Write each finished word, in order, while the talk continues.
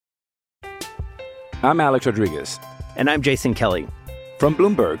I'm Alex Rodriguez. And I'm Jason Kelly. From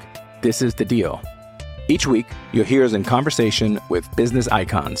Bloomberg, this is The Deal. Each week, you'll hear us in conversation with business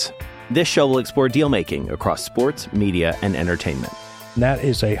icons. This show will explore deal-making across sports, media, and entertainment. That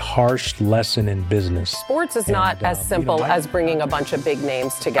is a harsh lesson in business. Sports is not as simple as bringing a bunch of big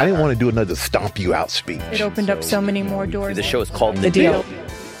names together. I didn't want to do another stomp you out speech. It opened up so many more doors. The show is called The Deal.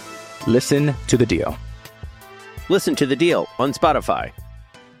 Listen to The Deal. Listen to The Deal on Spotify.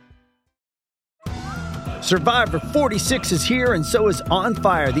 Survivor 46 is here, and so is On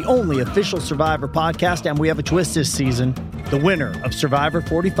Fire, the only official Survivor podcast, and we have a twist this season. The winner of Survivor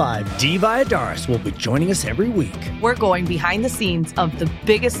 45, Dee Valladares, will be joining us every week. We're going behind the scenes of the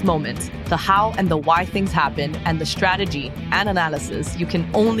biggest moments, the how and the why things happen, and the strategy and analysis you can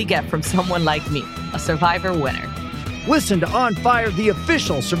only get from someone like me, a Survivor winner. Listen to On Fire, the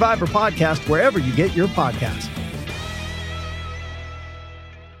official Survivor podcast, wherever you get your podcasts.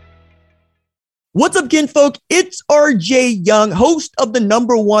 What's up, kinfolk? It's RJ Young, host of the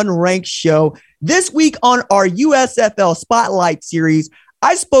 #1 ranked show. This week on our USFL Spotlight series,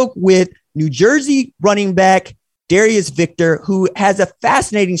 I spoke with New Jersey running back Darius Victor, who has a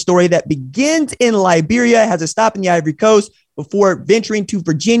fascinating story that begins in Liberia, has a stop in the Ivory Coast before venturing to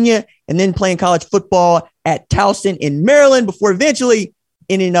Virginia and then playing college football at Towson in Maryland before eventually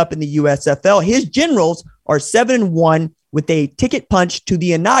ending up in the USFL. His Generals are 7-1 with a ticket punch to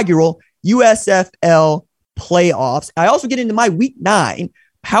the inaugural USFL playoffs. I also get into my week 9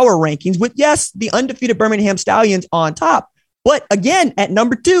 power rankings with, yes, the undefeated Birmingham Stallions on top. But again, at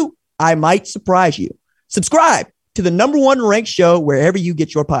number 2, I might surprise you. Subscribe to the #1 ranked show wherever you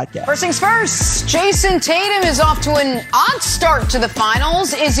get your podcast. First things first, Jason Tatum is off to an odd start to the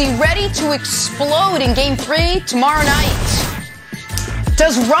finals. Is he ready to explode in Game 3 tomorrow night?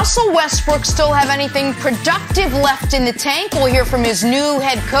 Does Russell Westbrook still have anything productive left in the tank? We'll hear from his new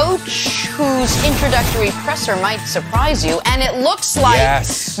head coach, whose introductory presser might surprise you. And it looks like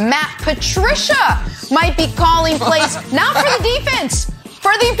Matt Patricia might be calling plays, not for the defense,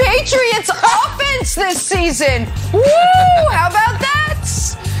 for the Patriots offense this season. Woo! How about that?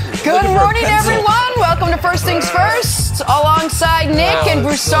 Good morning, everyone. Welcome to First Things First. Alongside Nick and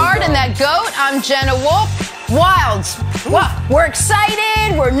Broussard and that goat, I'm Jenna Wolf. Wild. Well, we're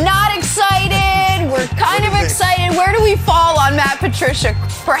excited. We're not excited. We're kind of excited. Where do we fall on Matt Patricia?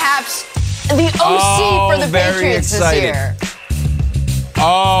 Perhaps the OC for the Patriots this year.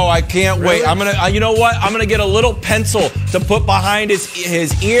 Oh, I can't wait. I'm going to, you know what? I'm going to get a little pencil to put behind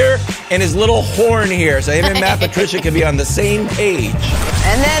his ear and his little horn here. So him and Matt Patricia can be on the same page.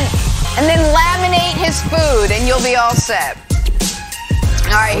 And then laminate his food and you'll be all set.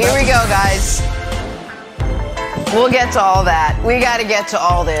 All right, here we go, guys. We'll get to all that. We got to get to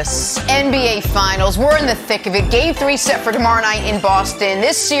all this. NBA Finals. We're in the thick of it. Game 3 set for tomorrow night in Boston.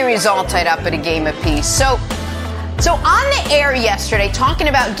 This series all tied up at a game apiece. So on the air yesterday, talking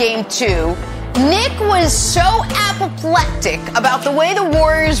about Game 2, Nick was so apoplectic about the way the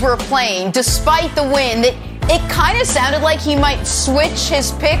Warriors were playing, despite the win, that it kind of sounded like he might switch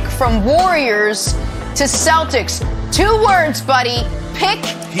his pick from Warriors to Celtics. 2 words, buddy. Pick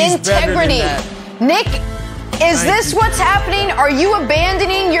integrity. Nick, is this what's happening? Are you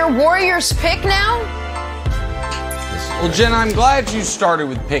abandoning your Warriors pick now? Well, Jen, I'm glad you started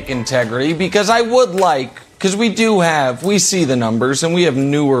with pick integrity because I would like, because we see the numbers and we have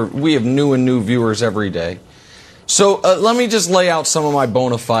new and new viewers every day. So let me just lay out some of my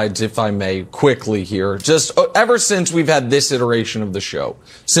bona fides, if I may, quickly here. Just ever since we've had this iteration of the show,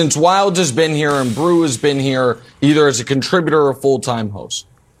 since Wild has been here and Brew has been here, either as a contributor or full-time host.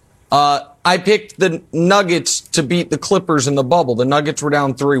 I picked the Nuggets to beat the Clippers in the bubble. The Nuggets were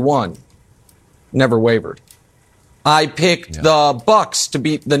down 3-1. Never wavered. I picked the Bucks to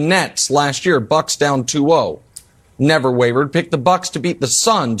beat the Nets last year. Bucks down 2-0. Never wavered. Picked the Bucks to beat the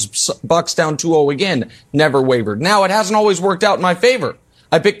Suns. Bucks down 2-0 again. Never wavered. Now, it hasn't always worked out in my favor.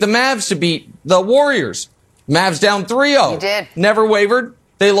 I picked the Mavs to beat the Warriors. Mavs down 3-0. You did. Never wavered.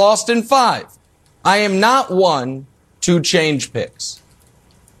 They lost in 5. I am not one to change picks.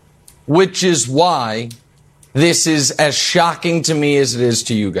 Which is why this is as shocking to me as it is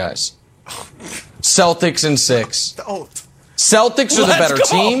to you guys. Celtics in 6. Celtics are the better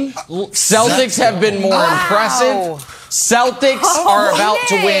team. Celtics have been more impressive. Celtics are about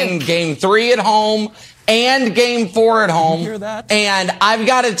to win Game 3 at home and Game 4 at home. And I've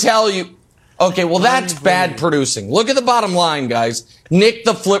got to tell you, okay, well, that's bad producing. Look at the bottom line, guys. Nick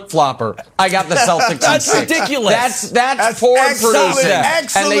the flip-flopper. I got the Celtics. That's ridiculous. That's poor producing.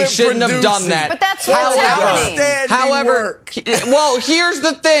 And they shouldn't have done that. But that's what's happening. However, well, here's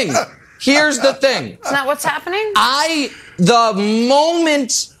the thing. Here's the thing. It's not what's happening? The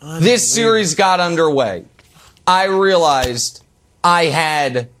moment this series got underway, I realized I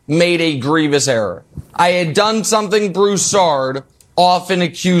had made a grievous error. I had done something Broussard often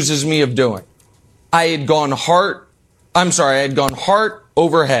accuses me of doing. I had gone heart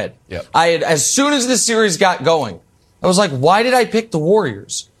over head. Yep. As soon as the series got going, I was like, why did I pick the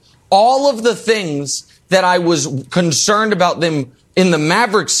Warriors? All of the things that I was concerned about them in the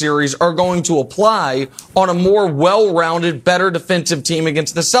Mavericks series are going to apply on a more well-rounded, better defensive team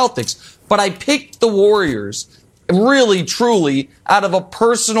against the Celtics. But I picked the Warriors really, truly, out of a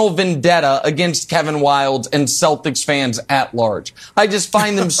personal vendetta against Kevin Wildes and Celtics fans at large. I just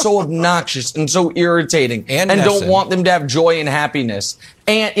find them so obnoxious and so irritating and don't want them to have joy and happiness.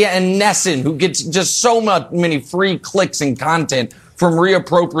 And Nesson, who gets just so many free clicks and content from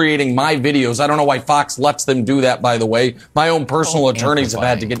reappropriating my videos. I don't know why Fox lets them do that, by the way. My own personal attorneys have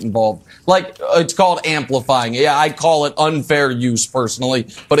had to get involved. Like, it's called amplifying. Yeah, I call it unfair use personally.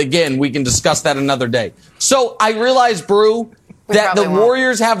 But again, we can discuss that another day. So I realized, Brew, that the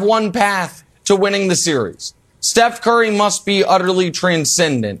Warriors have one path to winning the series. Steph Curry must be utterly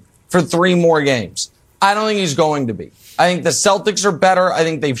transcendent for 3 more games. I don't think he's going to be. I think the Celtics are better. I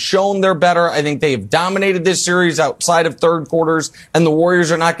think they've shown they're better. I think they have dominated this series outside of third quarters, and the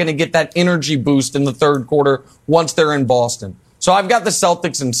Warriors are not going to get that energy boost in the third quarter once they're in Boston. So I've got the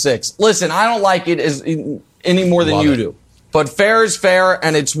Celtics in 6. Listen, I don't like it any more than you do, but fair is fair,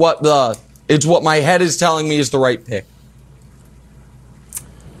 and it's what my head is telling me is the right pick.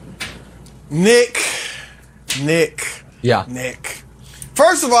 Nick. Yeah. Nick.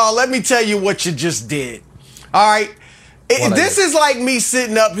 First of all, let me tell you what you just did. All right. This is like me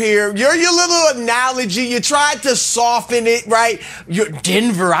sitting up here. Your little analogy, you tried to soften it, right?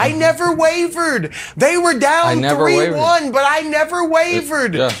 Denver, I never wavered. They were down 3-1, but I never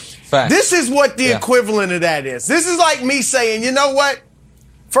wavered. This is what the equivalent of that is. This is like me saying, you know what?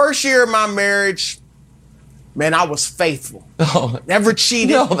 First year of my marriage, man, I was faithful. Oh, never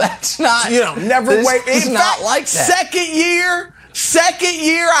cheated. No, that's not. Never wavered. It's not like that. Second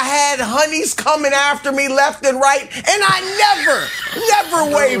year, I had honeys coming after me left and right, and I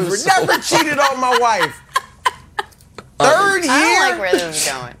never wavered, never cheated on my wife. Third year, I don't like where this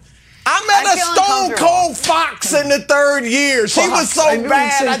is going. I met a Stone Cold Fox in the third year. She was so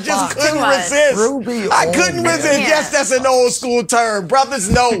bad, I just couldn't resist. I couldn't resist. Yes, that's an old school term. Brothers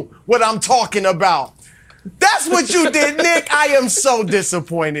know what I'm talking about. That's what you did, Nick. I am so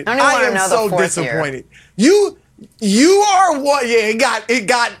disappointed. I am so disappointed. You are what? Yeah, it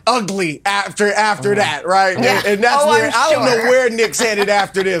got ugly after that, right? Yeah. And that's where I don't know where Nick's headed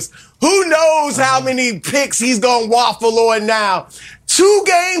after this. Who knows how many picks he's gonna waffle on now? 2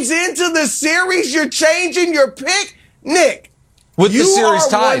 games into the series, you're changing your pick, Nick. With the series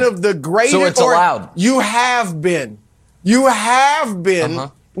tied, one of the greatest. So it's allowed. You have been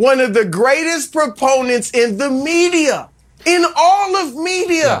one of the greatest proponents in the media, in all of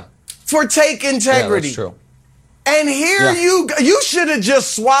media, for take integrity. Yeah, that's true. And here you should have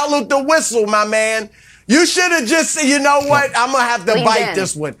just swallowed the whistle, my man. You should have just said, you know what? I'm going to have to bite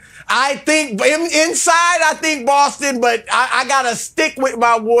this one. I think inside, I think Boston, but I got to stick with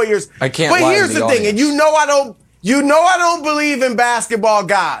my Warriors. I can't But lie here's to the the thing, audience. and you know I don't believe in basketball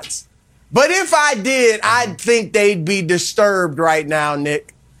gods. But if I did, I'd think they'd be disturbed right now,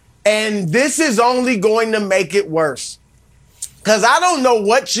 Nick. And this is only going to make it worse. Because I don't know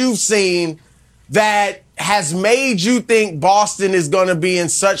what you've seen that has made you think Boston is going to be in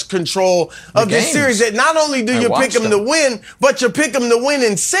such control of this series that not only do you pick them to win, but you pick them to win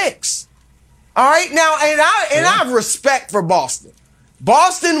in 6. All right? Now, and I have respect for Boston.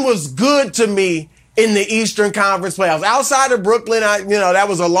 Boston was good to me in the Eastern Conference playoffs. Outside of Brooklyn, that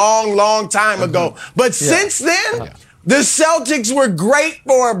was a long, long time ago. But since then, the Celtics were great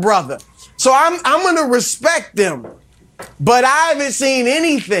for a brother. So I'm going to respect them. But I haven't seen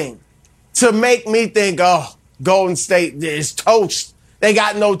anything to make me think, oh, Golden State is toast. They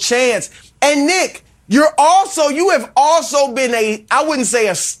got no chance. And Nick, you have also been I wouldn't say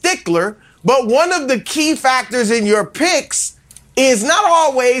a stickler, but one of the key factors in your picks is not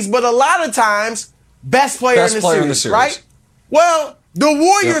always, but a lot of times, best player in the series, right? Well, the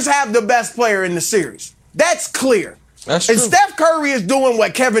Warriors have the best player in the series. That's clear. That's true. And Steph Curry is doing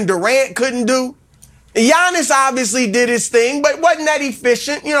what Kevin Durant couldn't do. Giannis obviously did his thing, but wasn't that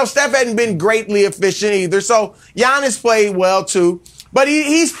efficient. Steph hadn't been greatly efficient either. So Giannis played well too. But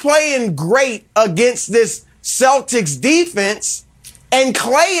he's playing great against this Celtics defense, and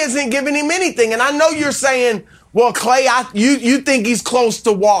Clay isn't giving him anything. And I know you're saying, well, Clay, you think he's close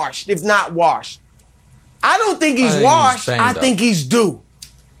to washed, if not washed. I don't think he's washed. I think he's due.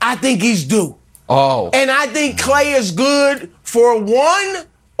 Oh. And I think Klay is good for 1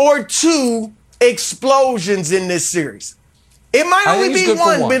 or 2 explosions in this series. It might only be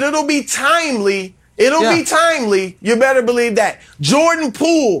one, but it'll be timely. It'll be timely. You better believe that. Jordan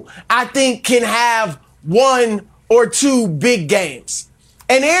Poole, I think, can have 1 or 2 big games.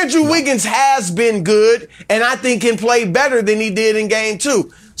 And Andrew Wiggins has been good, and I think can play better than he did in game 2.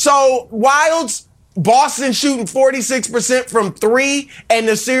 So, Wilds, Boston shooting 46% from 3, and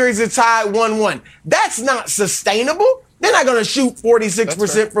the series is tied 1-1. That's not sustainable. They're not going to shoot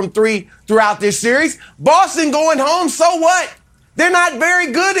 46% from 3 throughout this series. Boston going home, so what? They're not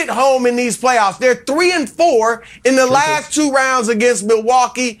very good at home in these playoffs. They're 3-4 in the last 2 rounds against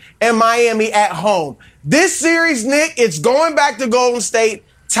Milwaukee and Miami at home. This series, Nick, it's going back to Golden State,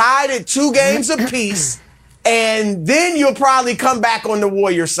 tied at 2 games apiece, and then you'll probably come back on the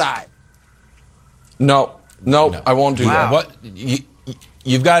Warriors side. No, I won't do that. What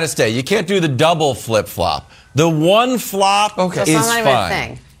you've got to stay. You can't do the double flip-flop. The one flop is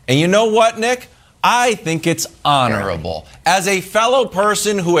fine. And you know what, Nick? I think it's honorable. As a fellow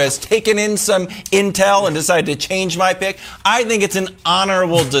person who has taken in some intel and decided to change my pick, I think it's an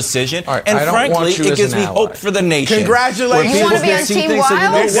honorable decision. Right, and frankly, it gives me hope for the nation. Congratulations. You want to be on Team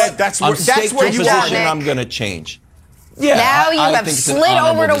Wild? That's where you are, Nick. I'm going to change. Yeah, now you have slid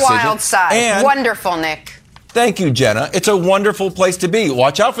over to Wild side. And wonderful, Nick. Thank you, Jenna. It's a wonderful place to be.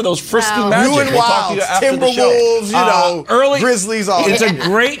 Watch out for those frisky Magic. You and Wilds, Timberwolves, early Grizzlies. It's a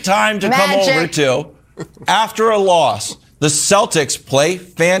great time to come over to. After a loss, the Celtics play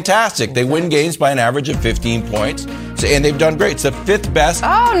fantastic. They win games by an average of 15 points, and they've done great. It's the 5th best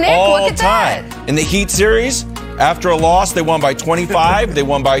all time. In the Heat series, after a loss, they won by 25. They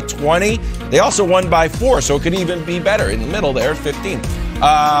won by 20. They also won by 4, so it could even be better. In the middle there, 15.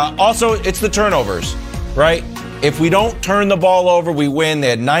 Also, it's the turnovers. Right? If we don't turn the ball over, we win. They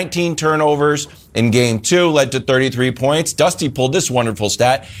had 19 turnovers in game 2, led to 33 points. Dusty pulled this wonderful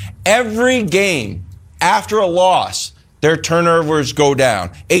stat. Every game after a loss, their turnovers go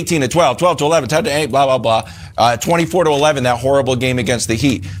down. 18 to 12, 12 to 11, 10 to 8, blah, blah, blah. 24 to 11, that horrible game against the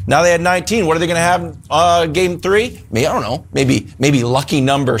Heat. Now they had 19. What are they going to have game 3? I don't know. Maybe lucky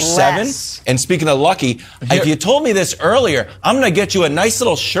number 7. And speaking of lucky, if you told me this earlier, I'm going to get you a nice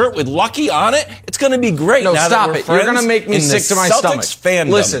little shirt with lucky on it. It's going to be great. No, now stop that we're it. You're going to make me sick to my stomach. Fandom.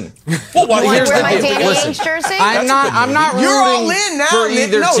 Listen. Well, here's the deal. Listen, jersey? I'm not rooting You're all in now, for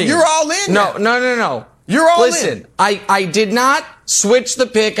either team. You're all in now. No. You're all in. Listen, I did not switch the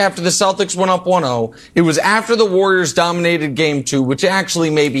pick after the Celtics went up 1-0. It was after the Warriors dominated game 2, which actually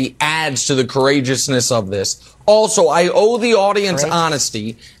maybe adds to the courageousness of this. Also, I owe the audience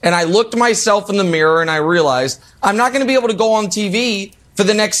honesty, and I looked myself in the mirror and I realized I'm not going to be able to go on TV for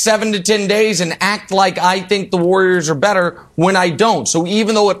the next 7 to 10 days and act like I think the Warriors are better when I don't. So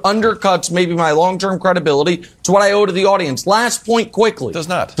even though it undercuts maybe my long-term credibility to what I owe to the audience. Last point quickly. It does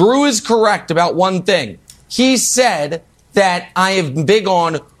not. Drew is correct about one thing. He said that I am big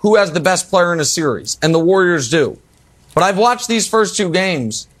on who has the best player in a series, and the Warriors do. But I've watched these first 2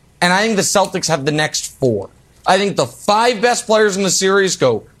 games, and I think the Celtics have the next 4. I think the 5 best players in the series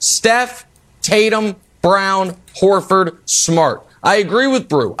go Steph, Tatum, Brown, Horford, Smart. I agree with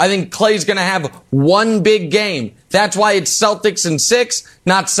Brew. I think Klay's going to have 1 big game. That's why it's Celtics in 6,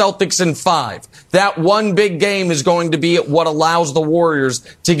 not Celtics in 5. That 1 big game is going to be what allows the Warriors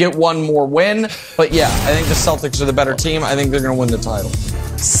to get 1 more win. But yeah, I think the Celtics are the better team. I think they're going to win the title.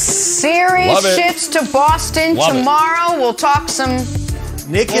 Series shifts to Boston tomorrow. We'll talk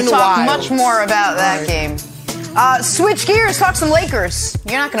Nick much more about that game. Switch gears, talk some Lakers.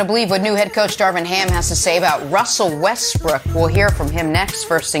 You're not going to believe what new head coach Darvin Ham has to say about Russell Westbrook. We'll hear from him next.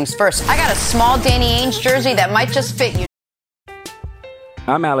 First things first. I got a small Danny Ainge jersey that might just fit you.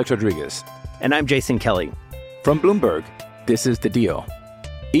 I'm Alex Rodriguez. And I'm Jason Kelly. From Bloomberg, this is The Deal.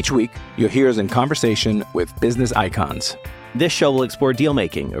 Each week, you'll hear us in conversation with business icons. This show will explore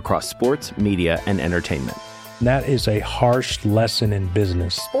deal-making across sports, media, and entertainment. That is a harsh lesson in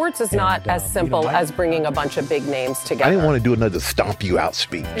business. Sports is not as simple as bringing a bunch of big names together. I didn't want to do another stomp you out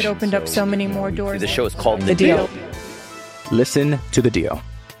speech. It opened up so many more doors. The show is called The Deal. Listen to The Deal.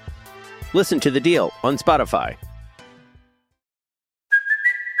 Listen to The Deal on Spotify.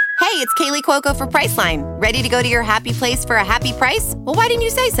 Hey, it's Kaylee Cuoco for Priceline. Ready to go to your happy place for a happy price? Well, why didn't you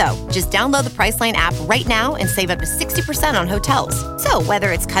say so? Just download the Priceline app right now and save up to 60% on hotels. So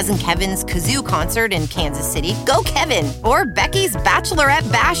whether it's Cousin Kevin's Kazoo Concert in Kansas City, go Kevin, or Becky's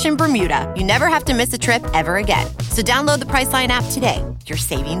Bachelorette Bash in Bermuda, you never have to miss a trip ever again. So download the Priceline app today. Your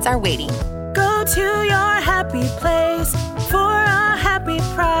savings are waiting. Go to your happy place for a happy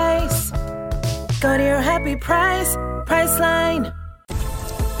price. Go to your happy price, Priceline.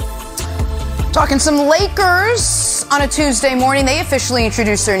 Talking some Lakers on a Tuesday morning. They officially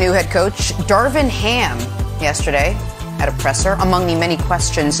introduced their new head coach, Darvin Ham, yesterday at a presser. Among the many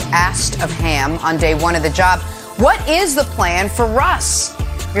questions asked of Ham on day one of the job, what is the plan for Russ?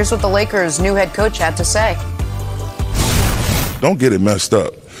 Here's what the Lakers' new head coach had to say. Don't get it messed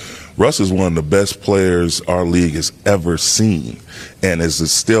up. Russ is one of the best players our league has ever seen, and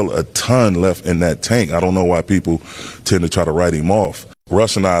there's still a ton left in that tank. I don't know why people tend to try to write him off.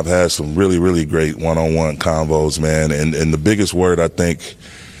 Russ and I have had some really, really great one-on-one convos, man, and the biggest word I think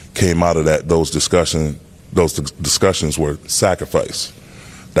came out of those discussions were sacrifice.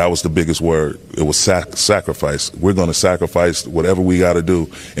 That was the biggest word. It was sacrifice. We're going to sacrifice whatever we got to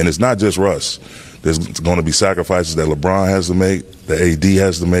do, and it's not just Russ. There's going to be sacrifices that LeBron has to make, the AD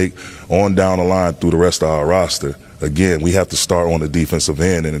has to make, on down the line through the rest of our roster. Again, we have to start on the defensive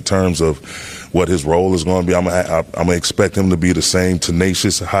end, and in terms of what his role is going to be, I'm going to expect him to be the same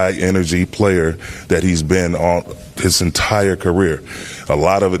tenacious, high-energy player that he's been on his entire career. A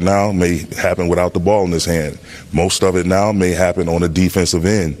lot of it now may happen without the ball in his hand. Most of it now may happen on the defensive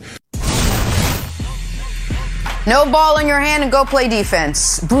end. No ball in your hand and go play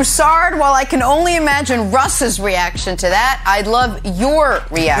defense. Broussard, while I can only imagine Russ's reaction to that, I'd love your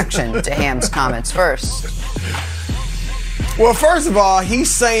reaction to Ham's comments first. Well, first of all, he's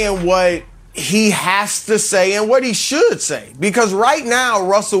saying what he has to say and what he should say. Because right now,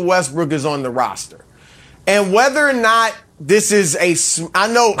 Russell Westbrook is on the roster. And whether or not this is I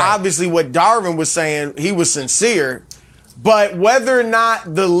know obviously what Darvin was saying, he was sincere. But whether or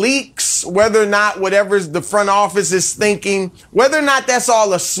not the leaks, whether or not whatever the front office is thinking, whether or not that's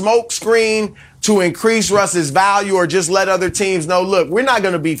all a smokescreen to increase Russ's value or just let other teams know, look, we're not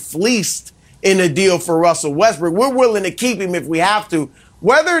going to be fleeced in a deal for Russell Westbrook. We're willing to keep him if we have to.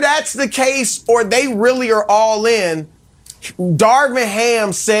 Whether that's the case or they really are all in, Darvin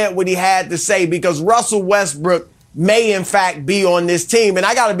Ham said what he had to say because Russell Westbrook may, in fact, be on this team. And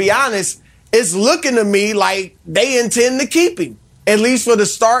I got to be honest, it's looking to me like they intend to keep him, at least for the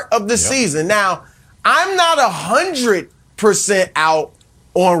start of the season. Now, I'm not 100% out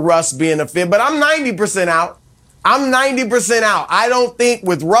on Russ being a fit, but I'm 90% out. I'm 90% out. I don't think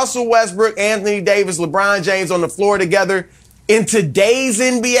with Russell Westbrook, Anthony Davis, LeBron James on the floor together, in today's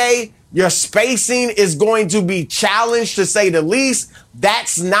NBA, your spacing is going to be challenged, to say the least.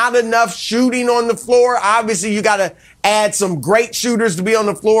 That's not enough shooting on the floor. Obviously, you got to add some great shooters to be on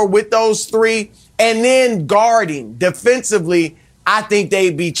the floor with those three. And then guarding defensively, I think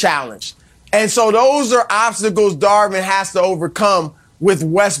they'd be challenged. And so those are obstacles Darvin has to overcome with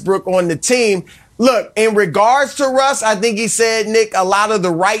Westbrook on the team. Look, in regards to Russ, I think he said, Nick, a lot of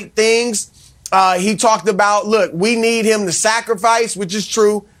the right things. He talked about, look, we need him to sacrifice, which is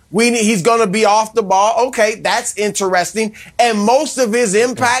true. He's going to be off the ball. Okay, that's interesting. And most of his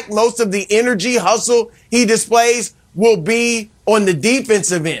impact, most of the energy, hustle he displays will be on the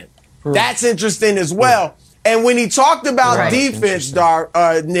defensive end. That's interesting as well. And when he talked about defense,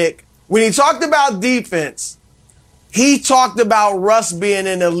 Nick, when he talked about defense, he talked about Russ being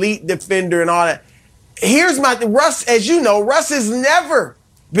an elite defender and all that. Here's my thing. Russ, as you know, Russ has never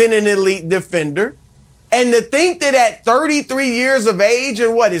been an elite defender. And to think that at 33 years of age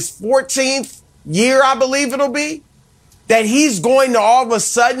and his 14th year, I believe it'll be, that he's going to all of a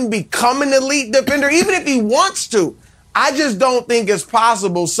sudden become an elite defender, even if he wants to, I just don't think it's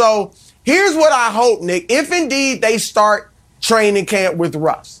possible. So here's what I hope, Nick. If indeed they start training camp with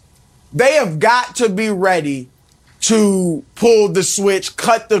Russ, they have got to be ready to pull the switch,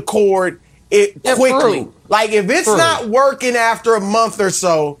 cut the cord quickly. Like if it's not working after a month or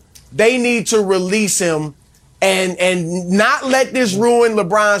so, they need to release him and not let this ruin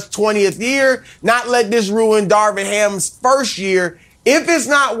LeBron's 20th year, not let this ruin Darvin Ham's first year. If it's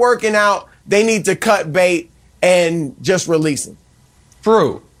not working out, they need to cut bait and just release him.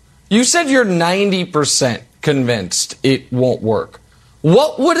 Drew, you said you're 90% convinced it won't work.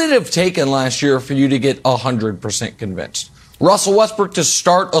 What would it have taken last year for you to get 100% convinced? Russell Westbrook to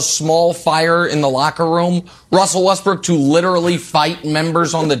start a small fire in the locker room? Russell Westbrook to literally fight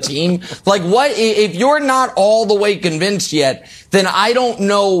members on the team? Like, what? If you're not all the way convinced yet, then I don't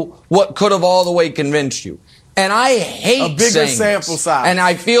know what could have all the way convinced you. And I hate a bigger sample size. And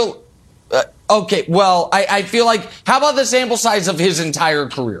I feel, okay, well, I feel like, how about the sample size of his entire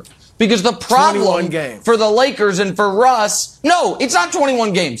career? Because the problem for the Lakers and for Russ, no, it's not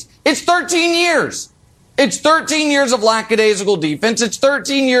 21 games. It's 13 years. It's 13 years of lackadaisical defense. It's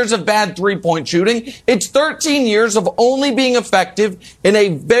 13 years of bad three-point shooting. It's 13 years of only being effective in a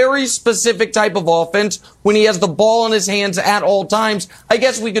very specific type of offense when he has the ball in his hands at all times. I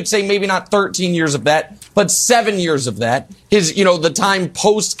guess we could say maybe not 13 years of that, but 7 years of that. The time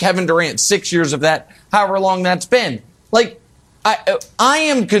post Kevin Durant, 6 years of that, however long that's been. Like, I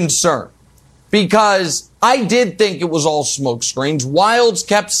am concerned because I did think it was all smoke screens. Wilds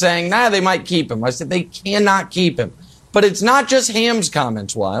kept saying, they might keep him. I said, they cannot keep him. But it's not just Ham's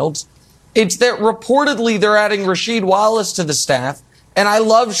comments, Wilds. It's that reportedly they're adding Rasheed Wallace to the staff. And I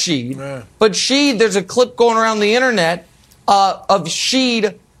love Sheed. Yeah. But Sheed, there's a clip going around the internet of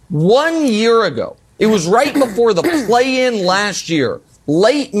Sheed 1 year ago. It was right before the play-in last year,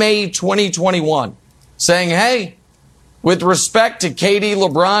 late May 2021, saying, hey, with respect to KD,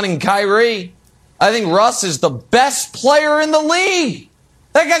 LeBron, and Kyrie, I think Russ is the best player in the league.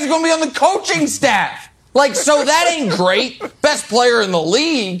 That guy's going to be on the coaching staff. So that ain't great. Best player in the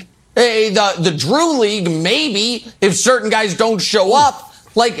league. The Drew League, maybe, if certain guys don't show up.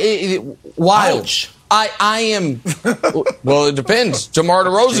 Wild. I am. Well, it depends. DeMar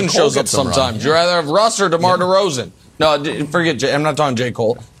DeRozan shows up sometimes. Would you rather have Russ or DeMar DeRozan? No, forget. I'm not talking J.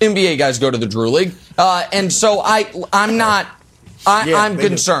 Cole. NBA guys go to the Drew League, and so I'm not. I'm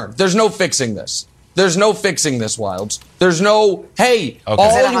concerned. There's no fixing this. There's no fixing this, Wilds. There's no,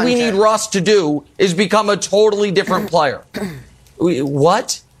 all we need Russ to do is become a totally different player.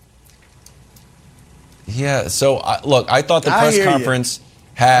 What? Yeah, so, look, I thought the press conference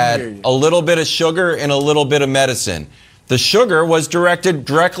had a little bit of sugar and a little bit of medicine. The sugar was directed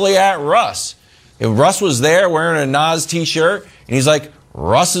directly at Russ. And Russ was there wearing a Nas T-shirt, and he's like,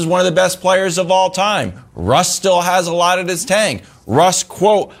 Russ is one of the best players of all time. Russ still has a lot in his tank. Russ,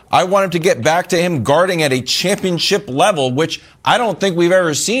 quote, I want him to get back to him guarding at a championship level, which I don't think we've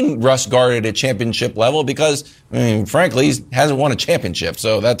ever seen Russ guard at a championship level because, frankly, he hasn't won a championship.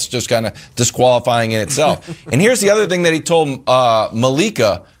 So that's just kind of disqualifying in itself. And here's the other thing that he told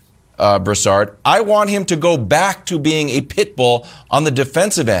Malika Brassard. I want him to go back to being a pit bull on the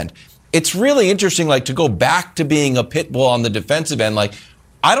defensive end. It's really interesting, to go back to being a pit bull on the defensive end.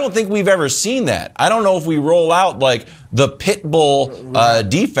 I don't think we've ever seen that. I don't know if we roll out the pit bull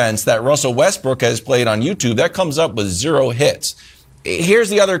defense that Russell Westbrook has played on YouTube. That comes up with 0 hits. Here's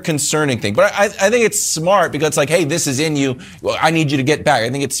the other concerning thing. But I think it's smart because it's hey, this is in you. Well, I need you to get back. I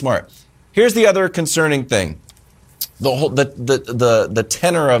think it's smart. Here's the other concerning thing. The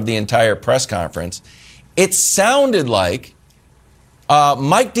tenor of the entire press conference. It sounded like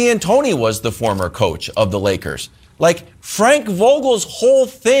Mike D'Antoni was the former coach of the Lakers. Frank Vogel's whole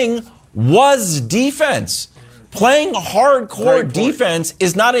thing was defense. Playing hardcore defense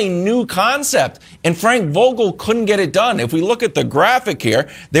is not a new concept, and Frank Vogel couldn't get it done. If we look at the graphic here,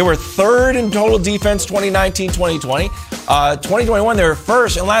 they were 3rd in total defense 2019-2020. 2021, they were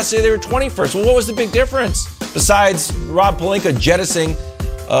 1st, and last year they were 21st. Well, what was the big difference? Besides Rob Pelinka jettisoning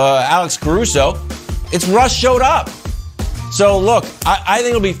Alex Caruso, it's Russ showed up. So, look, I think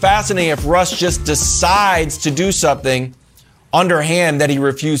it'll be fascinating if Russ just decides to do something underhand that he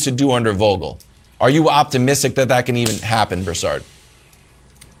refused to do under Vogel. Are you optimistic that that can even happen, Brassard?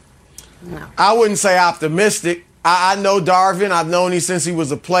 No. I wouldn't say optimistic. I know Darvin. I've known him since he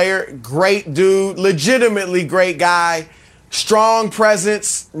was a player. Great dude, legitimately great guy, strong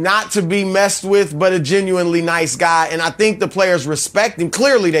presence, not to be messed with, but a genuinely nice guy. And I think the players respect him.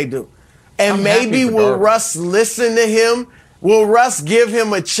 Clearly they do. And maybe will Russ listen to him? Will Russ give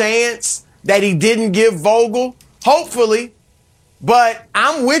him a chance that he didn't give Vogel? Hopefully. But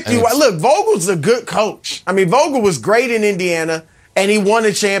I'm with you. Look, Vogel's a good coach. Vogel was great in Indiana, and he won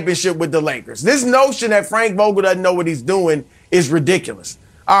a championship with the Lakers. This notion that Frank Vogel doesn't know what he's doing is ridiculous.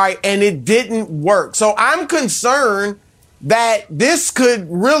 All right, and it didn't work. So I'm concerned that this could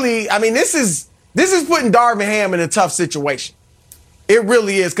really, this is putting Darvin Ham in a tough situation. It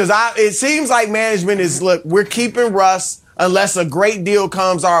really is, because it seems like management is, look, we're keeping Russ unless a great deal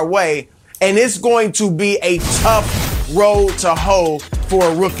comes our way, and it's going to be a tough road to hoe for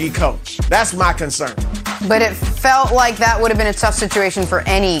a rookie coach. That's my concern. But it felt like that would have been a tough situation for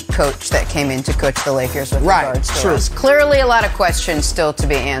any coach that came in to coach the Lakers with regards to Russ. Clearly a lot of questions still to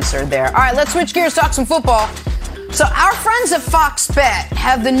be answered there. All right, let's switch gears, talk some football. So our friends at Fox Bet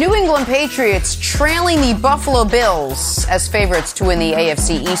have the New England Patriots trailing the Buffalo Bills as favorites to win the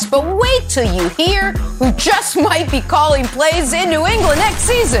AFC East. But wait till you hear who just might be calling plays in New England next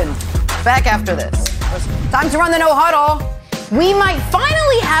season. Back after this. Time to run the No Huddle. We might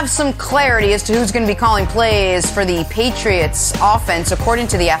finally have some clarity as to who's going to be calling plays for the Patriots offense. According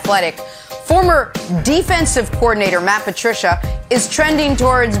to The Athletic, Former defensive coordinator Matt Patricia is trending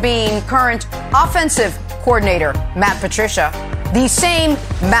towards being current offensive coordinator Matt Patricia. The same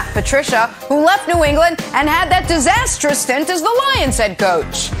Matt Patricia who left New England and had that disastrous stint as the Lions head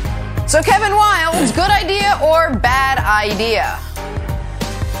coach. So Kevin Wildes, good idea or bad idea?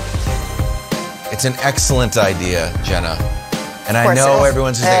 It's an excellent idea, Jenna. And I know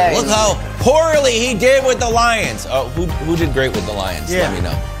everyone's saying, look how poorly he did with the Lions. Oh, who did great with the Lions? Yeah. Let me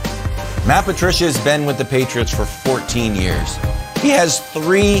know. Matt Patricia has been with the Patriots for 14 years. He has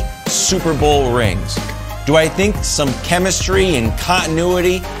 3 Super Bowl rings. Do I think some chemistry and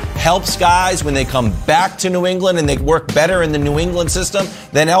continuity helps guys when they come back to New England and they work better in the New England system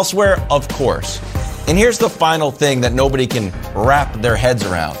than elsewhere? Of course. And here's the final thing that nobody can wrap their heads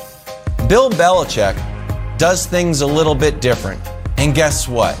around. Bill Belichick does things a little bit different. And guess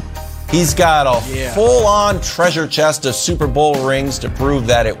what? He's got a full-on treasure chest of Super Bowl rings to prove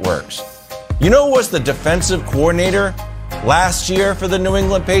that it works. You know who was the defensive coordinator last year for the New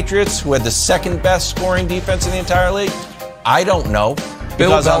England Patriots, who had the second best scoring defense in the entire league? I don't know.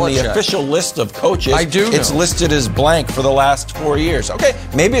 Because on the official list of coaches, it's listed as blank for the last 4 years. Okay,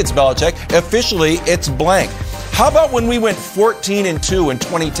 maybe it's Belichick. Officially, it's blank. How about when we went 14-2 in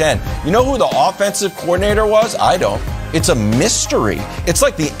 2010? You know who the offensive coordinator was? I don't. It's a mystery. It's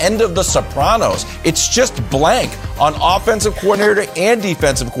like the end of The Sopranos. It's just blank on offensive coordinator and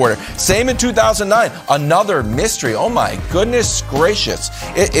defensive coordinator. Same in 2009. Another mystery. Oh my goodness gracious.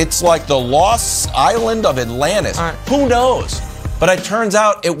 It's like the lost island of Atlantis. Who knows? But it turns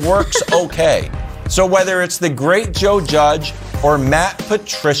out it works okay. So whether it's the great Joe Judge or Matt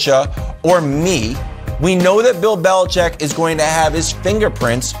Patricia or me, we know that Bill Belichick is going to have his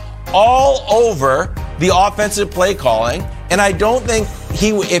fingerprints all over the offensive play calling. And I don't think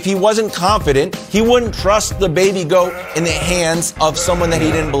if he wasn't confident, he wouldn't trust the baby goat in the hands of someone that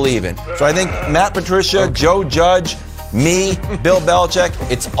he didn't believe in. So I think Matt Patricia, Joe Judge, me, Bill Belichick,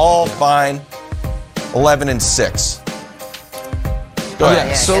 it's all fine. 11-6.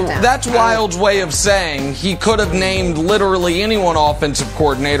 Yeah, so that's Wilde's way of saying he could have named literally anyone offensive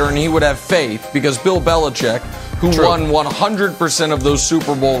coordinator and he would have faith because Bill Belichick, who won 100% of those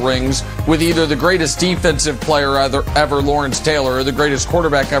Super Bowl rings with either the greatest defensive player ever, Lawrence Taylor, or the greatest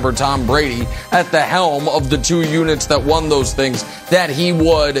quarterback ever, Tom Brady, at the helm of the 2 units that won those things, that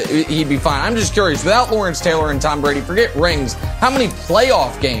he'd be fine. I'm just curious, without Lawrence Taylor and Tom Brady, forget rings, how many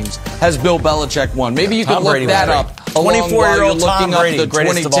playoff games has Bill Belichick won? Maybe you could look that up. 24-year-old Tom Brady,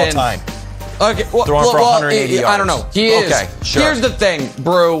 greatest of all time. Okay, throwing for 180 yards. I don't know. He is. Okay, sure. Here's the thing,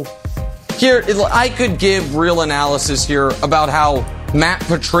 Brew. Here, I could give real analysis here about how Matt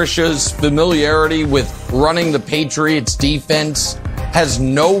Patricia's familiarity with running the Patriots defense has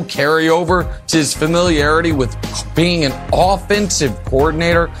no carryover to his familiarity with being an offensive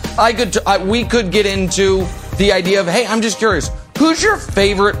coordinator. We could get into the idea of, hey, I'm just curious, who's your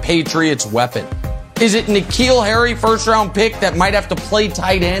favorite Patriots weapon? Is it N'Keal Harry, first-round pick that might have to play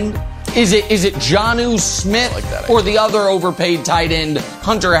tight end? Is it Jonnu Smith or the other overpaid tight end,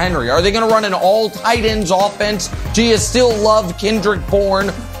 Hunter Henry? Are they going to run an all tight ends offense? Do you still love Kendrick Bourne?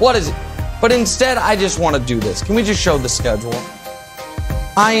 What is it? But instead, I just want to do this. Can we just show the schedule?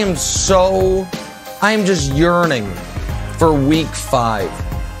 I am just yearning for week 5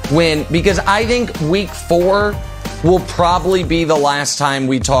 because I think week 4 will probably be the last time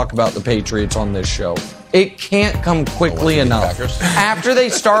we talk about the Patriots on this show. It can't come quickly enough. After they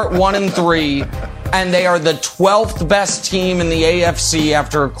start 1-3 and they are the 12th best team in the AFC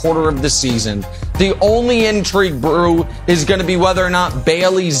after a quarter of the season, the only intrigue, Brew, is going to be whether or not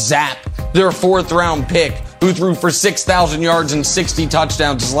Bailey Zapp, their 4th-round pick, who threw for 6,000 yards and 60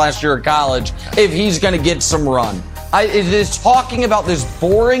 touchdowns his last year at college, if he's going to get some run. It is talking about this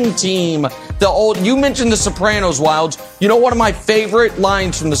boring team. You mentioned The Sopranos, Wildes. You know one of my favorite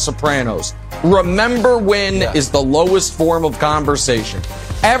lines from The Sopranos? Remember when is the lowest form of conversation.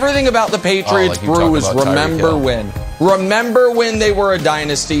 Everything about the Patriots, Brew, is remember when. Remember when they were a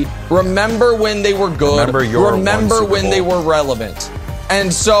dynasty. Remember when they were good. Remember when they were relevant.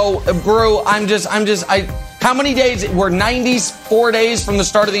 And so, Brew, how many days? We're 94 days from the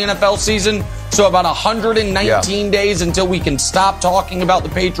start of the NFL season. So about 119 days until we can stop talking about the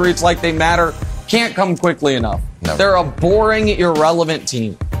Patriots like they matter. Can't come quickly enough. Never. They're a boring, irrelevant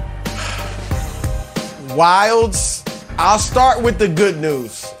team. Wildes, I'll start with the good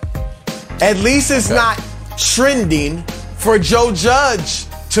news. At least it's not trending for Joe Judge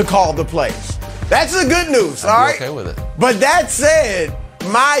to call the plays. That's the good news, all right? Okay with it. But that said,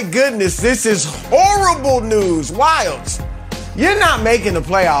 my goodness, this is horrible news. Wildes, you're not making the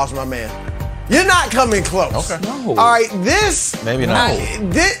playoffs, my man. You're not coming close. Okay. No. All right, this... Maybe not.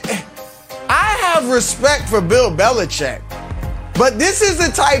 have respect for Bill Belichick, but this is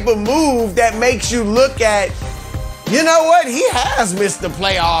the type of move that makes you look at, you know what? He has missed the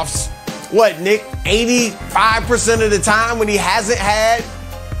playoffs. What, Nick? 85% of the time when he hasn't had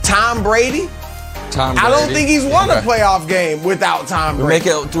Tom Brady? I don't think he's won a playoff game without Tom Brady.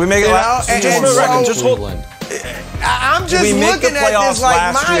 Do we make it last? Just hold. I'm just looking at this like,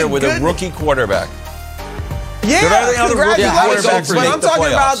 last my year with goodness. a rookie quarterback. Yeah, congratulations. But I'm talking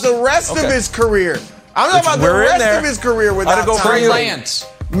about the rest of his career. I'm talking about the rest of his career without Tom Trey Brady. Lance.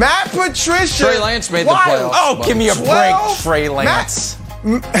 Matt Patricia. Trey Lance made the playoffs. Oh, give me a break, Trey Lance.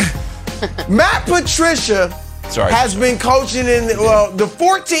 Matt Patricia has been coaching in, the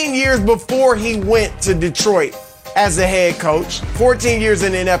 14 years before he went to Detroit as a head coach, 14 years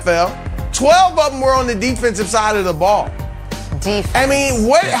in the NFL. 12 of them were on the defensive side of the ball. I mean,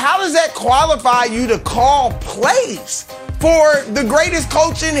 how does that qualify you to call plays for the greatest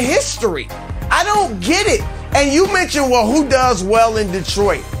coach in history? I don't get it. And you mentioned, who does well in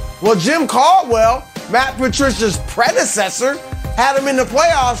Detroit? Well, Jim Caldwell, Matt Patricia's predecessor, had him in the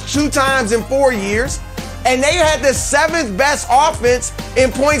playoffs 2 times in 4 years, and they had the 7th best offense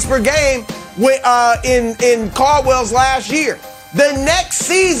in points per game in Caldwell's last year. The next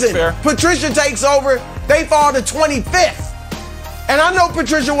season, Patricia takes over, they fall to 25th. And I know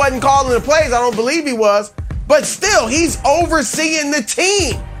Patricia wasn't calling the plays, I don't believe he was, but still, he's overseeing the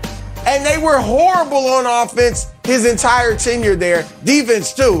team. And they were horrible on offense his entire tenure there,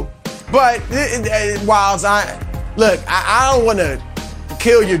 defense too. But, Wiles, I don't want to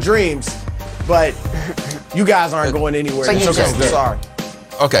kill your dreams, but you guys aren't going anywhere. Sorry.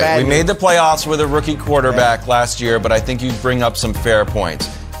 Okay, we made the playoffs with a rookie quarterback last year, but I think you bring up some fair points.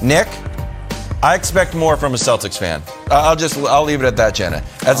 Nick, I expect more from a Celtics fan. I'll leave it at that, Jenna.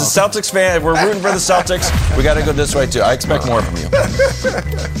 As a Celtics fan, if we're rooting for the Celtics, we got to go this way too. I expect more from you.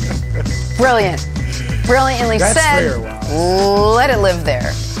 Brilliant. Brilliantly said. Fair, wow. Let it live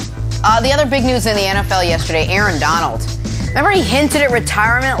there. The other big news in the NFL yesterday, Aaron Donald. Remember he hinted at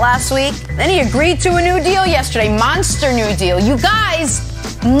retirement last week? Then he agreed to a new deal yesterday. Monster new deal. You guys,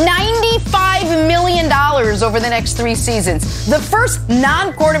 $95 million over the next 3 seasons. The first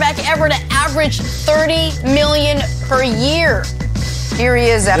non-quarterback ever to average $30 million per year. Here he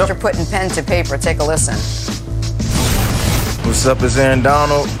is after putting pen to paper. Take a listen. What's up, it's Aaron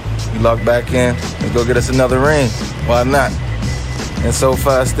Donald. You log back in. Let's go get us another ring. Why not? In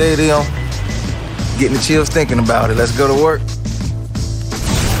SoFi Stadium, getting the chills thinking about it. Let's go to work.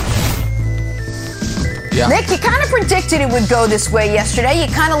 Yeah. Nick, you kind of predicted it would go this way yesterday.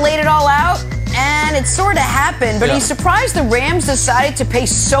 You kind of laid it all out, and it sort of happened. But are you surprised the Rams decided to pay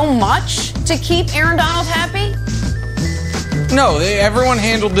so much to keep Aaron Donald happy? No, everyone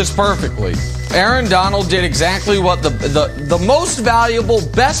handled this perfectly. Aaron Donald did exactly what the most valuable,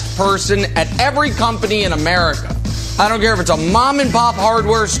 best person at every company in America. I don't care if it's a mom and pop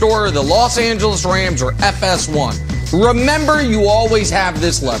hardware store or the Los Angeles Rams or FS1. Remember, you always have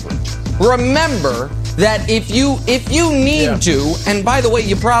this leverage. Remember that if you need to, and by the way,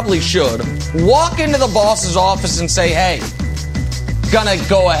 you probably should, walk into the boss's office and say, hey, gonna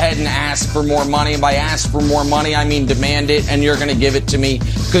go ahead and ask for more money. And by ask for more money, I mean demand it, and you're gonna give it to me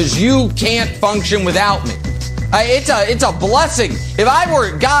because you can't function without me. It's a blessing. If I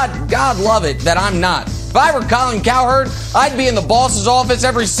were, God love it that I'm not. If I were Colin Cowherd, I'd be in the boss's office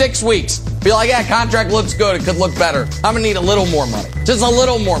every 6 weeks. Be like, yeah, contract looks good. It could look better. I'm going to need a little more money. Just a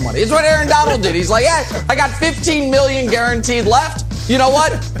little more money. It's what Aaron Donald did. He's like, yeah, I got $15 million guaranteed left. You know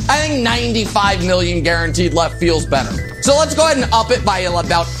what? I think $95 million guaranteed left feels better. So let's go ahead and up it by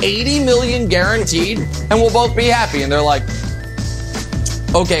about $80 million guaranteed, and we'll both be happy. And they're like,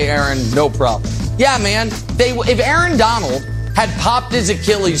 okay, Aaron, no problem. Yeah, man, if Aaron Donald had popped his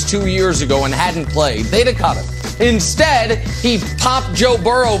Achilles 2 years ago and hadn't played, they'd have cut him. Instead, he popped Joe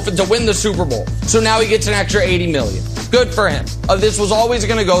Burrow to win the Super Bowl. So now he gets an extra $80 million. Good for him. This was always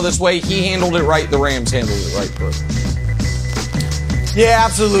going to go this way. He handled it right. The Rams handled it right for him. Yeah,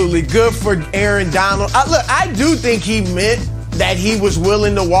 absolutely. Good for Aaron Donald. Look, I do think he meant that he was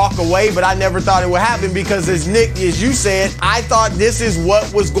willing to walk away, but I never thought it would happen because, as you said, I thought this is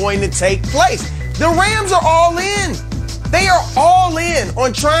what was going to take place. The Rams are all in. They are all in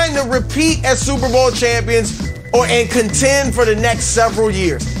on trying to repeat as Super Bowl champions and contend for the next several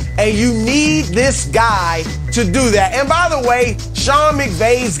years. And you need this guy to do that. And by the way, Sean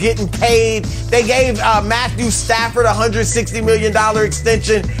McVay's getting paid. They gave Matthew Stafford a $160 million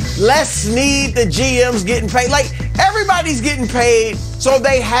extension. Les Snead, the GM's getting paid. Like, everybody's getting paid. So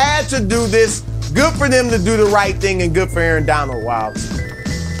they had to do this. Good for them to do the right thing, and good for Aaron Donald, Wiles.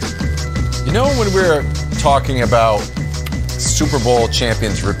 You know, when we're talking about Super Bowl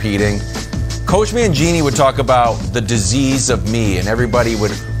champions repeating, Coach Mangini would talk about the disease of me, and everybody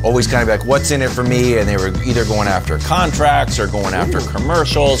would always kind of be like, what's in it for me? And they were either going after contracts or going after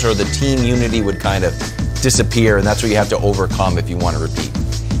commercials, or the team unity would kind of disappear, and that's what you have to overcome if you want to repeat.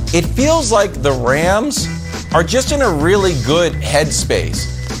 It feels like the Rams are just in a really good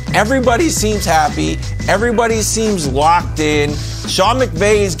headspace. Everybody seems happy. Everybody seems locked in. Sean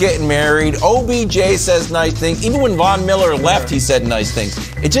McVay's getting married. OBJ says nice things. Even when Von Miller left, he said nice things.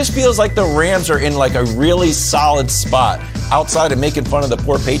 It just feels like the Rams are in like a really solid spot. Outside of making fun of the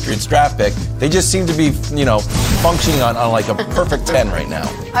poor Patriots draft pick, they just seem to be, functioning on like a perfect 10 right now.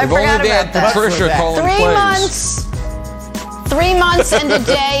 I forgot about that. Patricia calling plays. 3 months and a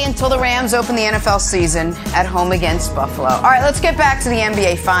day until the Rams open the NFL season at home against Buffalo. All right, let's get back to the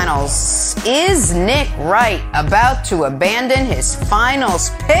NBA Finals. Is Nick Wright about to abandon his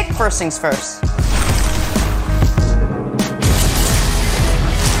finals pick? First things first.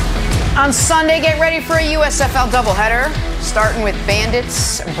 On Sunday, get ready for a USFL doubleheader, starting with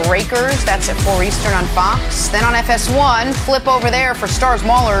Bandits Breakers. That's at 4 Eastern on Fox. Then on FS1, flip over there for Stars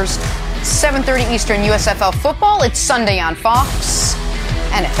Maulers. 7:30 Eastern USFL football. It's Sunday on Fox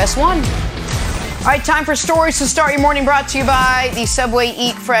and FS1. All right, time for stories to start your morning, brought to you by the Subway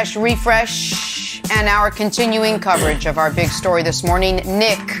Eat Fresh Refresh and our continuing coverage of our big story this morning,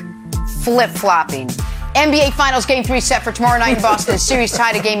 Nick flip-flopping. NBA Finals Game 3 set for tomorrow night in Boston. Series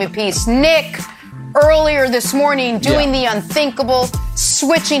tied a game apiece. Nick, earlier this morning, doing the unthinkable,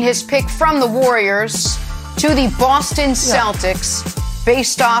 switching his pick from the Warriors to the Boston Celtics.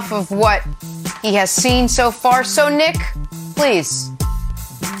 Based off of what he has seen so far. So, Nick, please,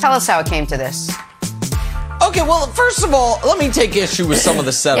 tell us how it came to this. Okay, well, first of all, let me take issue with some of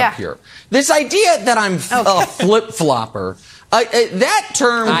the setup here. This idea that I'm a flip-flopper, that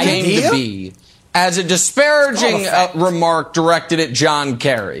term came to be as a disparaging remark directed at John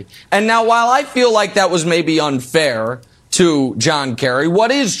Kerry. And now, while I feel like that was maybe unfair to John Kerry,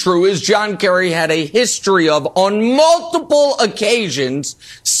 what is true is John Kerry had a history of, on multiple occasions,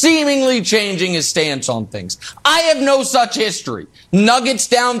 seemingly changing his stance on things. I have no such history. Nuggets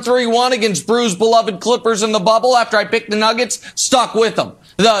down 3-1 against Bruce's beloved Clippers in the bubble after I picked the Nuggets, stuck with them.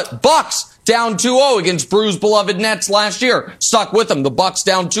 The Bucks down 2-0 against Bruce's beloved Nets last year, stuck with them. The Bucks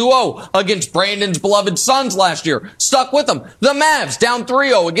down 2-0 against Brandon's beloved Suns last year, stuck with them. The Mavs down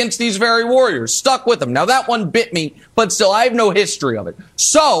 3-0 against these very Warriors, stuck with them. Now that one bit me, but still I have no history of it.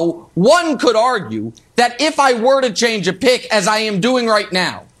 So one could argue that if I were to change a pick, as I am doing right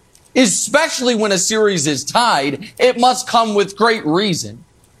now, especially when a series is tied, it must come with great reason,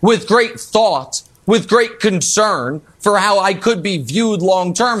 with great thought, with great concern for how I could be viewed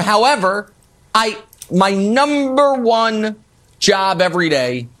long term. However, my number one job every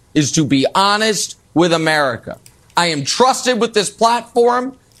day is to be honest with America. I am trusted with this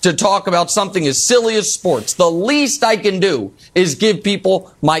platform to talk about something as silly as sports. The least I can do is give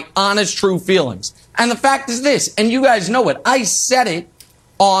people my honest, true feelings. And the fact is this, and you guys know it, I said it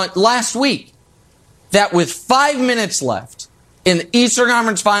on last week, that with 5 minutes left in the Eastern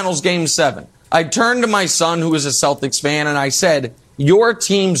Conference Finals Game 7, I turned to my son, who is a Celtics fan, and I said, your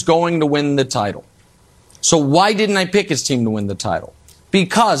team's going to win the title. So why didn't I pick his team to win the title?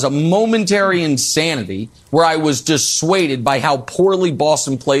 Because a momentary insanity where I was dissuaded by how poorly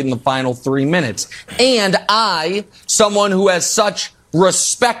Boston played in the final 3 minutes. And I, someone who has such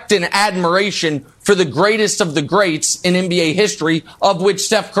respect and admiration for the greatest of the greats in NBA history, of which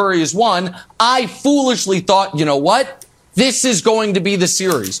Steph Curry is one, I foolishly thought, you know what? This is going to be the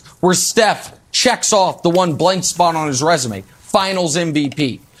series where Steph checks off the one blank spot on his resume, Finals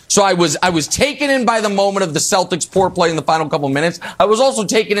MVP. So I was taken in by the moment of the Celtics' poor play in the final couple of minutes. I was also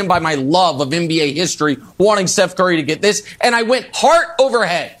taken in by my love of NBA history, wanting Steph Curry to get this, and I went heart over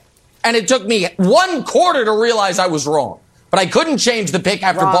head. And it took me 1 quarter to realize I was wrong. But I couldn't change the pick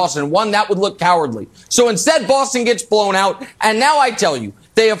after Boston. One, that would look cowardly. So instead, Boston gets blown out. And now I tell you,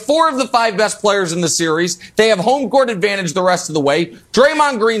 they have 4 of the 5 best players in the series. They have home court advantage the rest of the way.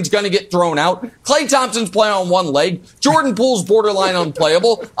 Draymond Green's going to get thrown out. Klay Thompson's playing on one leg. Jordan Poole's borderline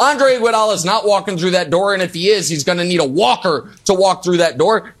unplayable. Andre Iguodala's not walking through that door. And if he is, he's going to need a walker to walk through that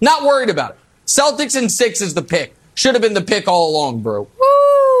door. Not worried about it. Celtics in 6 is the pick. Should have been the pick all along, bro.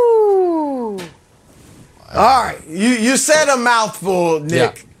 Woo! All right. You said a mouthful, Nick.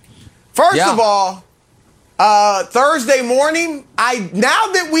 Yeah. First of all, Thursday morning, now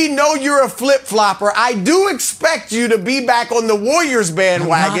that we know you're a flip-flopper, I do expect you to be back on the Warriors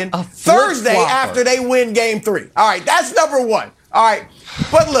bandwagon Thursday after they win Game 3. All right, that's number one. All right,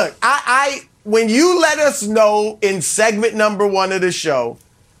 but look, when you let us know in segment number 1 of the show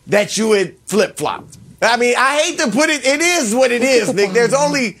that you had flip-flopped, I mean, I hate to put it. It is what it is, Nick. There's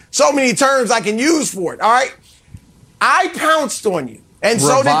only so many terms I can use for it. All right. I pounced on you, and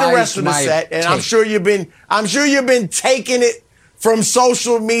so did the rest of the set. And I'm sure you've been taking it from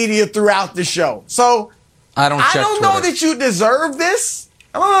social media throughout the show. So I don't know that you deserve this.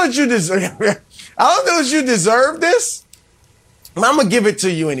 I don't know that you deserve this. I'm gonna give it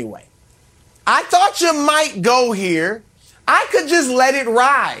to you anyway. I thought you might go here. I could just let it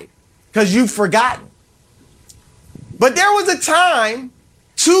ride because you've forgotten. But there was a time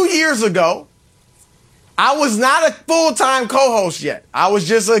 2 years ago, I was not a full-time co-host yet. I was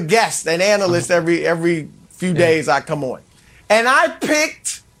just a guest, an analyst every few days I come on. And I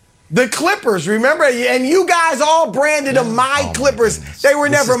picked the Clippers, remember? And you guys all branded them my Clippers. They were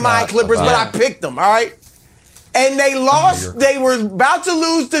never my Clippers, but I picked them, all right? And they lost. They were about to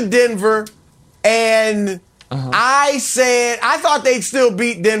lose to Denver. And I said, I thought they'd still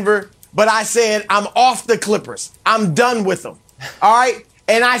beat Denver, but I said, I'm off the Clippers. I'm done with them, all right?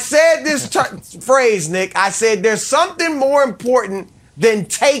 And I said this phrase, Nick. I said, there's something more important than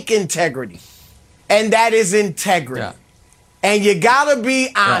take integrity, and that is integrity. Yeah. And you got to be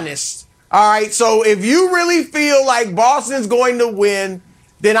honest, all right? So if you really feel like Boston's going to win,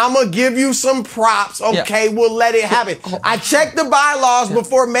 then I'm going to give you some props. Okay, we'll let it happen. I checked the bylaws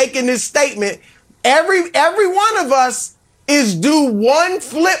before making this statement. Every one of us is due one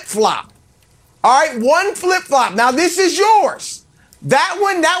flip-flop. All right, one flip-flop. Now, this is yours. That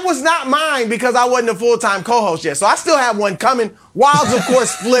one, that was not mine because I wasn't a full-time co-host yet. So I still have one coming. Wilds, of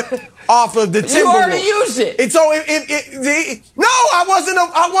course, flipped off of the Timberwolves. You already used it. And so no, I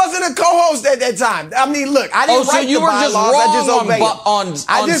wasn't a co-host at that time. I mean, look, I didn't write the bylaws. I just obeyed on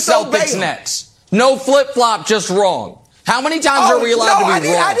Celtics Nets. No flip-flop, just wrong. How many times are we allowed to be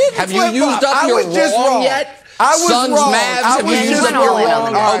wrong? Have you used up your wrong yet? I was Suns, wrong. Mavs, have you used up your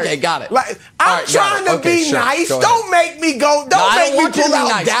wrong? Okay, got it. I'm trying to be nice. Don't make me go. Don't make me pull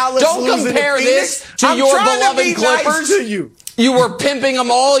out Dallas. Don't compare this to your beloved Clippers. To you. You were pimping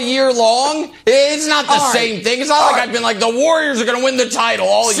them all year long. It's not the same thing. It's not like I've been like, the Warriors are going to win the title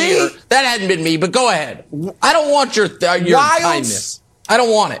all year. That hadn't been me, but go ahead. I don't want your kindness. I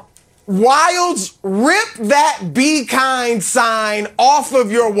don't want it. Wilds, rip that be kind sign off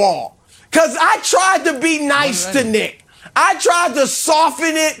of your wall. Because I tried to be nice to Nick. I tried to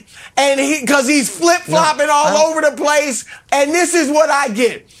soften it, and because he's flip-flopping all over the place, and this is what I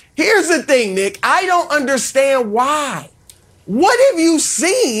get. Here's the thing, Nick. I don't understand why. What have you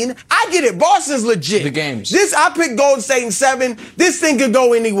seen? I get it. Boston's legit. The games. I picked Golden State in 7. This thing could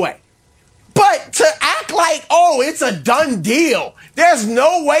go any way. But to act like, it's a done deal. There's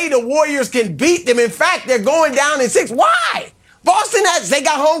no way the Warriors can beat them. In fact, they're going down in 6. Why? Boston they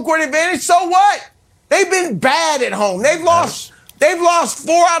got home court advantage. So what? They've been bad at home. They've lost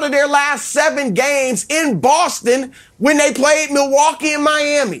 4 out of their last 7 games in Boston when they played Milwaukee and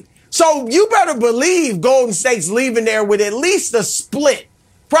Miami. So you better believe Golden State's leaving there with at least a split.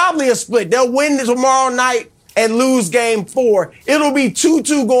 Probably a split. They'll win tomorrow night and lose game 4. It'll be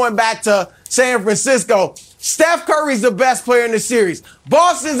 2-2 going back to San Francisco. Steph Curry's the best player in the series.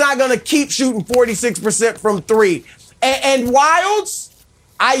 Boston's not going to keep shooting 46% from 3. And Wilds,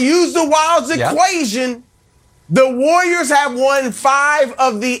 I use the Wilds equation. The Warriors have won 5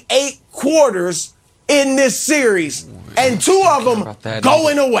 of the 8 quarters in this series, and 2 of them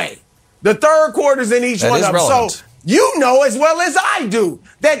going away. The third quarters in each one of them. So you know as well as I do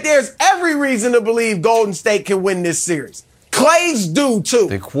that there's every reason to believe Golden State can win this series. Clay's due too.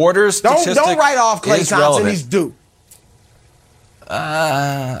 The quarters statistic don't write off Klay Thompson. Relevant. He's due.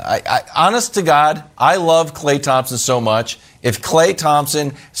 Honest to God, I love Klay Thompson so much. If Klay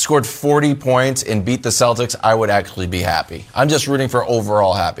Thompson scored 40 points and beat the Celtics, I would actually be happy. I'm just rooting for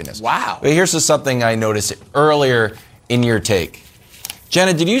overall happiness. Wow. But here's just something I noticed earlier in your take.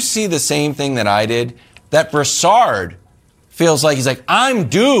 Jenna, did you see the same thing that I did? That Brassard feels like he's like, I'm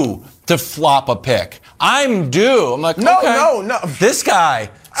due to flop a pick. I'm due. I'm like, no. This guy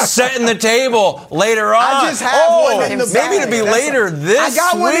setting the table later on. I just have one in the bag. Maybe to be later this week.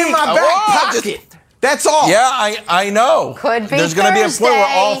 I got one in my back pocket. That's all. Yeah, I know. Could be There's going to be a point where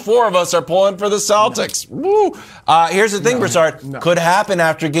all 4 of us are pulling for the Celtics. Woo. Here's the thing, Brassard. Could happen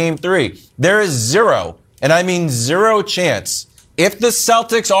after Game 3. There is 0, and I mean 0 chance. If the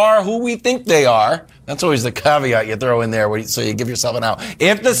Celtics are who we think they are, that's always the caveat you throw in there so you give yourself an out.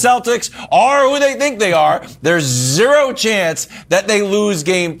 If the Celtics are who they think they are, there's 0 chance that they lose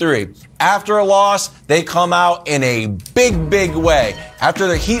Game 3. After a loss, they come out in a big, big way. After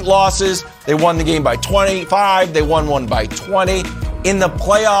the Heat losses, they won the game by 25. They won one by 20. In the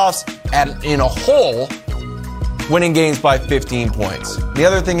playoffs, in a whole, winning games by 15 points. The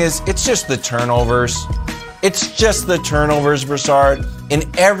other thing is, it's just the turnovers. It's just the turnovers, Broussard. In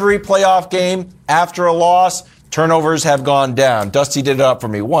every playoff game after a loss, turnovers have gone down. Dusty did it up for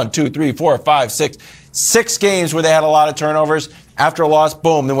me. 1, 2, 3, 4, 5, 6. 6 games where they had a lot of turnovers. After a loss,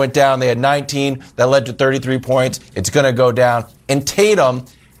 boom, they went down. They had 19. That led to 33 points. It's going to go down. And Tatum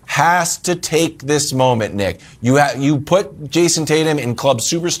has to take this moment, Nick. You put Jason Tatum in club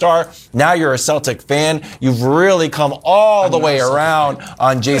superstar. Now you're a Celtic fan. You've really come all the way around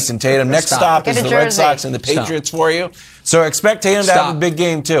on Jason Tatum. Next stop is the Red Sox and the Patriots for you. So expect Tatum to have a big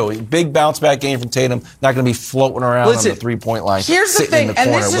game, too. Big bounce-back game from Tatum. Not going to be floating around on the three-point line. Here's the thing,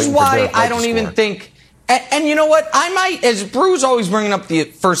 and this is why I don't even think... And you know what? I might, as Brew's always bringing up the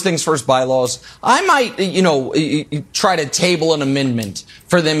first things first bylaws, I might, try to table an amendment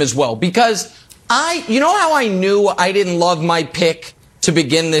for them as well. Because you know how I knew I didn't love my pick to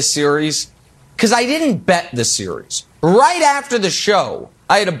begin this series? Because I didn't bet the series. Right after the show,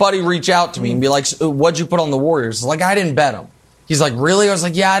 I had a buddy reach out to me and be like, what'd you put on the Warriors? Like, I didn't bet them. He's like, really? I was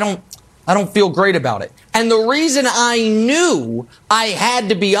like, yeah, I don't feel great about it. And the reason I knew I had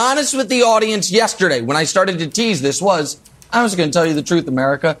to be honest with the audience yesterday when I started to tease this was, I was going to tell you the truth,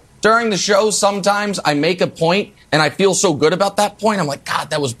 America. During the show, sometimes I make a point and I feel so good about that point. I'm like, God,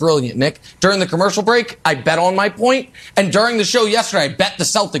 that was brilliant, Nick. During the commercial break, I bet on my point. And during the show yesterday, I bet the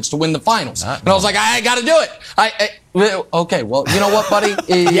Celtics to win the finals. And I was like, I got to do it. Okay, well, you know what, buddy?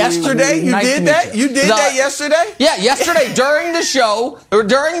 Yesterday? You did that? You did that yesterday? Yeah, yesterday during the show,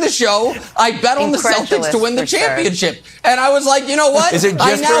 I bet on the Celtics to win the championship. Sure. And I was like, you know what? Is it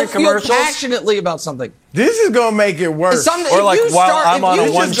just during commercials? I now feel passionately about something. This is going to make it worse. Or like while I'm on a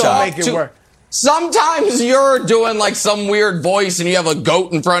one-shot. Make it worse. Sometimes you're doing like some weird voice and you have a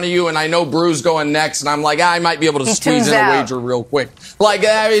goat in front of you and I know Brew's going next and I'm like, I might be able to squeeze in a wager real quick. Like,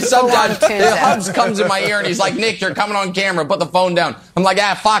 I mean, sometimes Hubs comes in my ear and he's like, Nick, you're coming on camera, put the phone down. I'm like,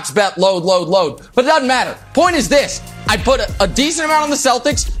 Fox bet, load. But it doesn't matter. Point is this. I put a decent amount on the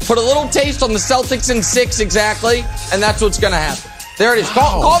Celtics, put a little taste on the Celtics in 6 exactly, and that's what's going to happen. There it is.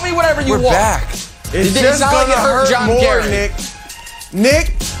 Call me whatever you want. We're back. It's just going to hurt John more, Kerry. Nick,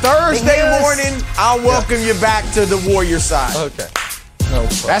 Thursday morning, I'll welcome you back to the Warrior side. Okay. No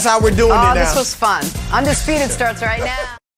problem. That's how we're doing it now. This was fun. Undisputed starts right now.